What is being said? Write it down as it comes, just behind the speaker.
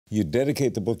You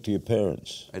dedicate the book to your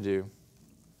parents. I do.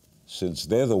 Since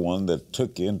they're the one that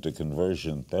took you into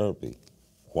conversion therapy,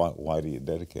 why do you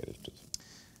dedicate it to them?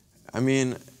 I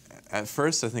mean, at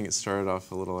first I think it started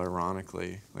off a little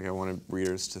ironically. Like I wanted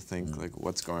readers to think, like,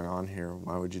 what's going on here?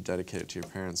 Why would you dedicate it to your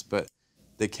parents? But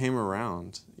they came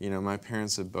around. You know, my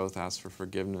parents had both asked for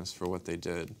forgiveness for what they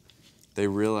did. They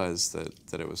realized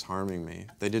that it was harming me.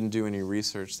 They didn't do any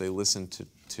research. They listened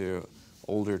to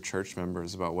older church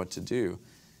members about what to do.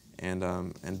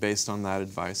 And based on that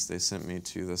advice, they sent me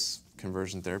to this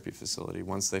conversion therapy facility.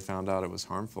 Once they found out it was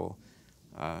harmful,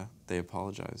 they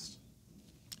apologized.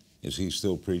 Is he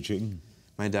still preaching?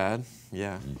 My dad,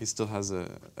 yeah. He still has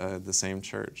the same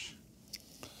church.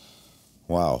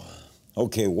 Wow.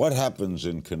 Okay, what happens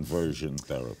in conversion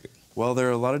therapy? Well, there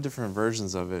are a lot of different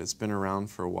versions of it. It's been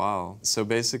around for a while. So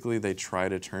basically, they try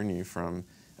to turn you from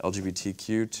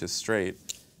LGBTQ to straight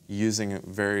using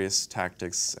various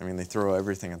tactics. I mean, they throw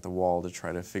everything at the wall to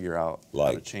try to figure out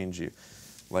how to change you.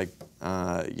 Like,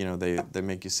 you know, they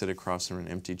make you sit across from an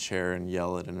empty chair and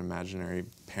yell at an imaginary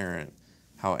parent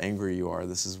how angry you are.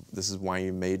 This is why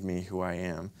you made me who I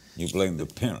am. You blame the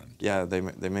parent. Yeah, they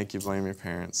make you blame your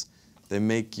parents. They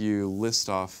make you list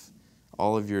off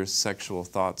all of your sexual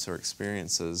thoughts or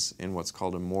experiences in what's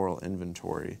called a moral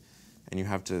inventory, and you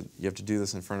have to do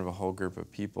this in front of a whole group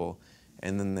of people,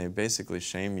 and then they basically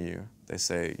shame you. They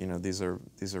say, you know, these are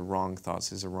wrong thoughts,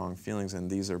 these are wrong feelings, and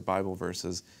these are Bible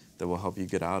verses that will help you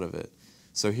get out of it.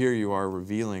 So here you are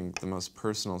revealing the most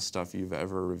personal stuff you've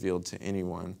ever revealed to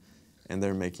anyone, and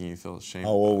they're making you feel ashamed.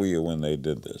 How old were you when they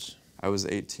did this? I was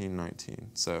 18,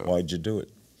 19. So why'd you do it?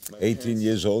 18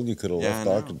 years old, you could have left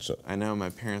Arkansas. I know.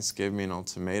 My parents gave me an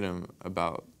ultimatum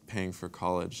about paying for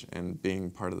college and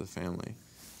being part of the family.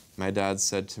 My dad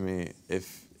said to me,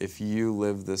 if you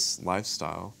live this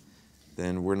lifestyle,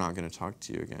 then we're not going to talk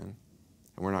to you again.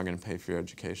 And we're not going to pay for your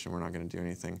education. We're not going to do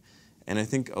anything. And I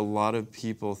think a lot of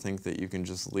people think that you can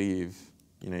just leave.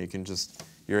 You know, you can just,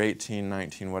 you're 18,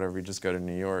 19, whatever, you just go to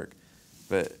New York.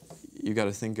 But you got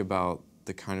to think about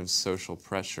the kind of social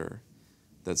pressure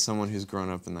that someone who's grown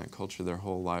up in that culture their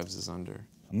whole lives is under.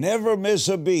 Never miss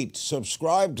a beat.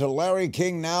 Subscribe to Larry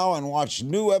King now and watch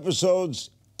new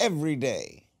episodes every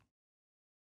day.